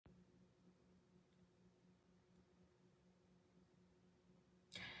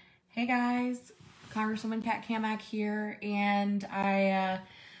Hey guys, Congresswoman Kat Cammack here, and I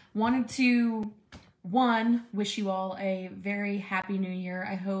wanted to, wish you all a very happy new year.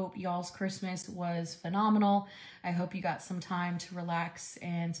 I hope y'all's Christmas was phenomenal. I hope you got some time to relax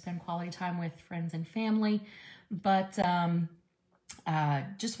and spend quality time with friends and family. But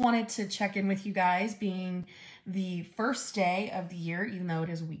just wanted to check in with you guys, being the first day of the year, even though it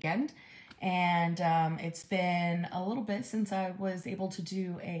is a weekend. And it's been a little bit since I was able to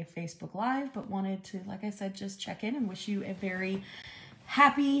do a Facebook Live, but wanted to, like I said, just check in and wish you a very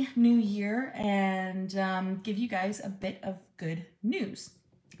happy new year and give you guys a bit of good news.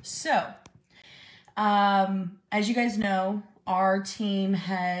 So, as you guys know, our team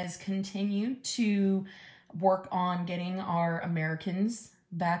has continued to work on getting our Americans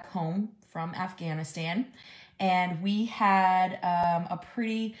back home from Afghanistan. And we had a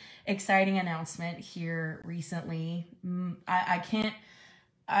pretty exciting announcement here recently.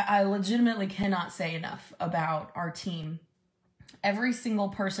 I legitimately cannot say enough about our team. Every single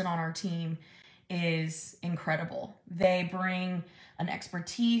person on our team is incredible. They bring an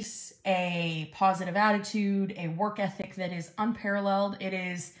expertise, a positive attitude, a work ethic that is unparalleled. It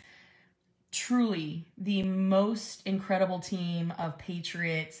is truly the most incredible team of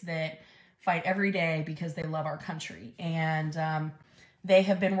patriots that fight every day because they love our country. And they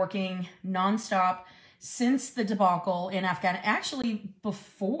have been working nonstop since the debacle in Afghanistan. Actually,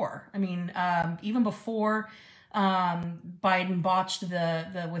 even before Biden botched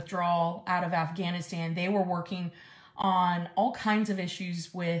the withdrawal out of Afghanistan, they were working on all kinds of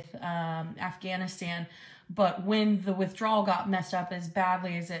issues with Afghanistan. But when the withdrawal got messed up as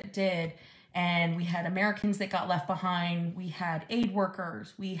badly as it did, and we had Americans that got left behind, we had aid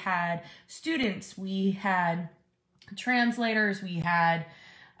workers, we had students, we had translators, we had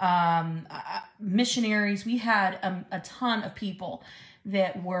missionaries, we had a ton of people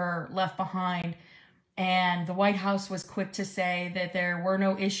that were left behind. And the White House was quick to say that there were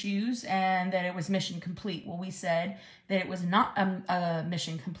no issues and that it was mission complete. Well, we said that it was not a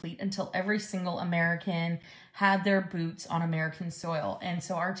mission complete until every single American had their boots on American soil. And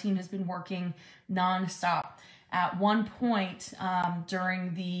so our team has been working nonstop. At one point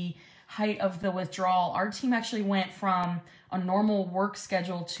during the height of the withdrawal, our team actually went from a normal work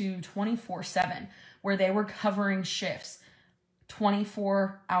schedule to 24/7, where they were covering shifts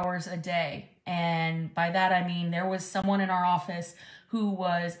 24 hours a day. And by that, I mean there was someone in our office who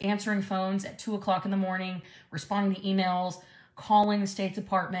was answering phones at 2 o'clock in the morning, responding to emails, calling the State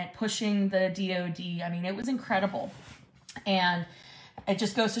Department, pushing the DOD. I mean, it was incredible. And it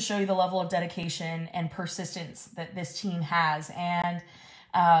just goes to show you the level of dedication and persistence that this team has. And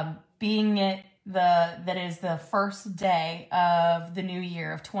being it that is the first day of the new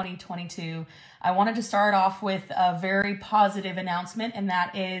year of 2022, I wanted to start off with a very positive announcement, and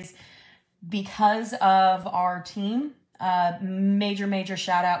that is because of our team. Major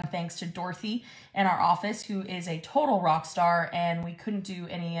shout out and thanks to Dorothy in our office, who is a total rock star, and we couldn't do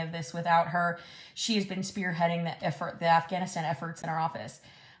any of this without her. She has been spearheading the Afghanistan efforts in our office.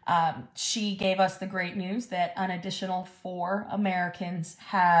 She gave us the great news that an additional 4 Americans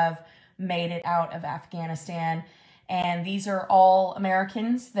have made it out of Afghanistan. And these are all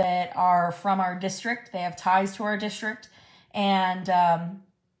Americans that are from our district. They have ties to our district. And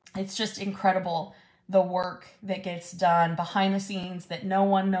it's just incredible, the work that gets done behind the scenes that no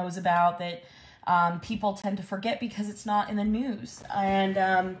one knows about, that people tend to forget because it's not in the news. And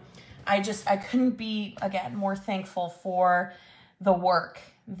I couldn't be, again, more thankful for the work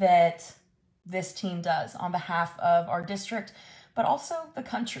that this team does on behalf of our district, but also the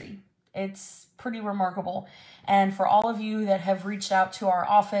country. It's pretty remarkable. And for all of you that have reached out to our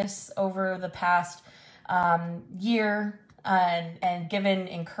office over the past year and given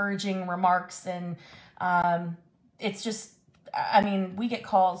encouraging remarks, and it's just, I mean, we get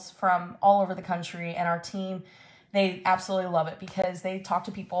calls from all over the country, and our team, they absolutely love it because they talk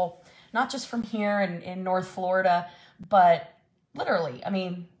to people not just from here in North Florida, but literally. I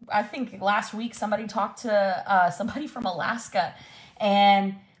mean, I think last week somebody talked to somebody from Alaska,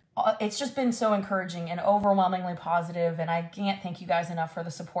 and it's just been so encouraging and overwhelmingly positive, and I can't thank you guys enough for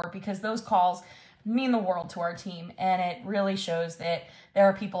the support, because those calls mean the world to our team, and it really shows that there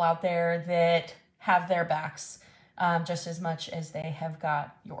are people out there that have their backs just as much as they have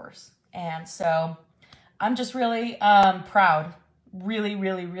got yours. And so I'm just really proud,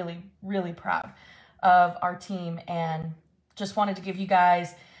 really proud of our team, and just wanted to give you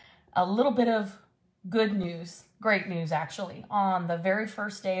guys a little bit of good news, great news actually, on the very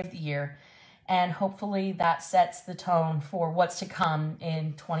first day of the year. And hopefully that sets the tone for what's to come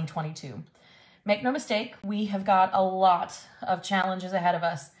in 2022. Make no mistake, we have got a lot of challenges ahead of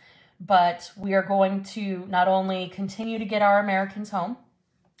us, but we are going to not only continue to get our Americans home,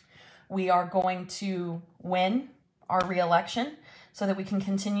 we are going to win our re-election so that we can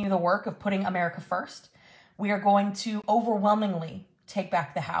continue the work of putting America first. We are going to overwhelmingly take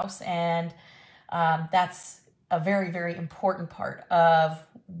back the House, and that's a very, very important part of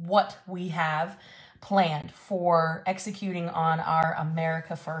what we have planned for executing on our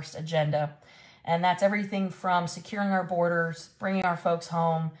America First agenda. And that's everything from securing our borders, bringing our folks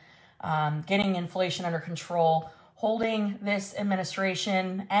home, getting inflation under control, holding this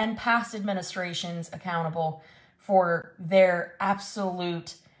administration and past administrations accountable for their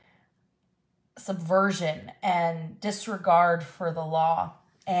absolute subversion and disregard for the law.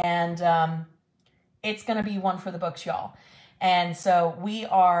 And it's going to be one for the books, y'all. And so we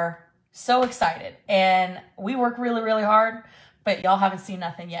are so excited, and we work really, really hard, but y'all haven't seen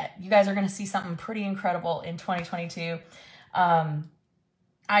nothing yet. You guys are going to see something pretty incredible in 2022.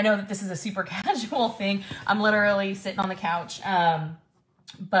 I know that this is a super casual thing. I'm literally sitting on the couch,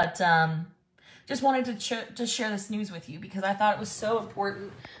 but just wanted to share this news with you because I thought it was so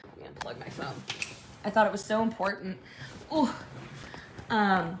important. I'm going to unplug my phone. I thought it was so important. Ooh.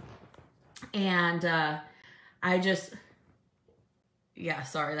 I just, yeah,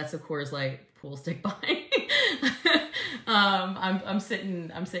 sorry, that's a Coors Light pool stick behind me. I'm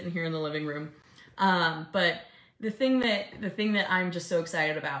sitting here in the living room. But the thing that I'm just so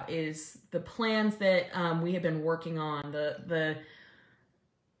excited about is the plans that we have been working on, the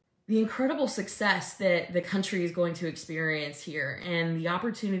incredible success that the country is going to experience here, and the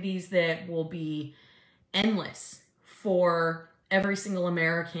opportunities that will be endless for every single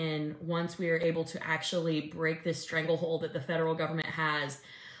American once we are able to actually break this stranglehold that the federal government has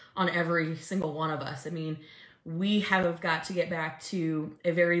on every single one of us. I mean, we have got to get back to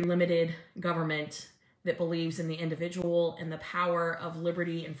a very limited government that believes in the individual and the power of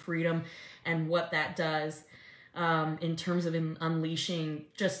liberty and freedom and what that does in terms of unleashing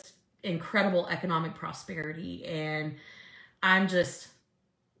just incredible economic prosperity. And I'm just,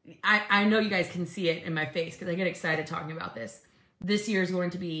 I know you guys can see it in my face because I get excited talking about this. This year is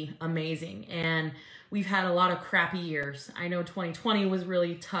going to be amazing, and we've had a lot of crappy years. I know 2020 was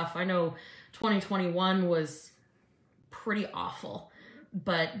really tough. I know 2021 was pretty awful,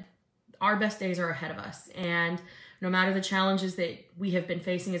 but our best days are ahead of us. And no matter the challenges that we have been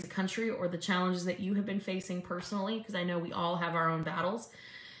facing as a country or the challenges that you have been facing personally, because I know we all have our own battles,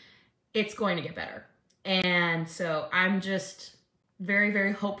 it's going to get better. And so I'm just very,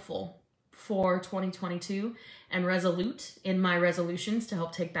 very hopeful for 2022 and resolute in my resolutions to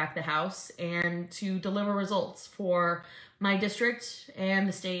help take back the House and to deliver results for my district and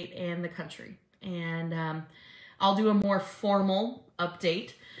the state and the country. And I'll do a more formal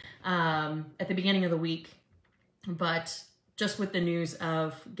update at the beginning of the week, but just with the news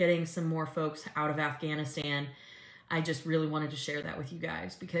of getting some more folks out of Afghanistan, I just really wanted to share that with you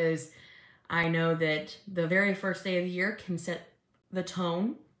guys because I know that the very first day of the year can set the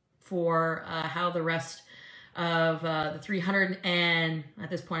tone for how the rest of the 300 and at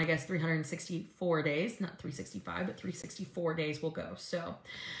this point, I guess 364 days, not 365, but 364 days will go. So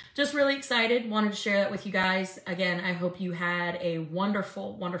just really excited. Wanted to share that with you guys. Again, I hope you had a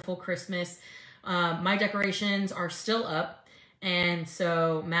wonderful, wonderful Christmas. My decorations are still up. And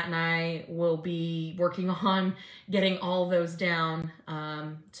so Matt and I will be working on getting all those down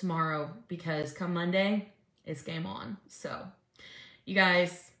tomorrow because come Monday, it's game on. So you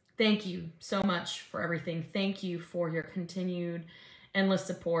guys, thank you so much for everything. Thank you for your continued endless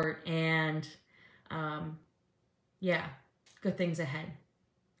support and yeah, good things ahead.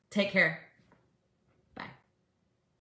 Take care.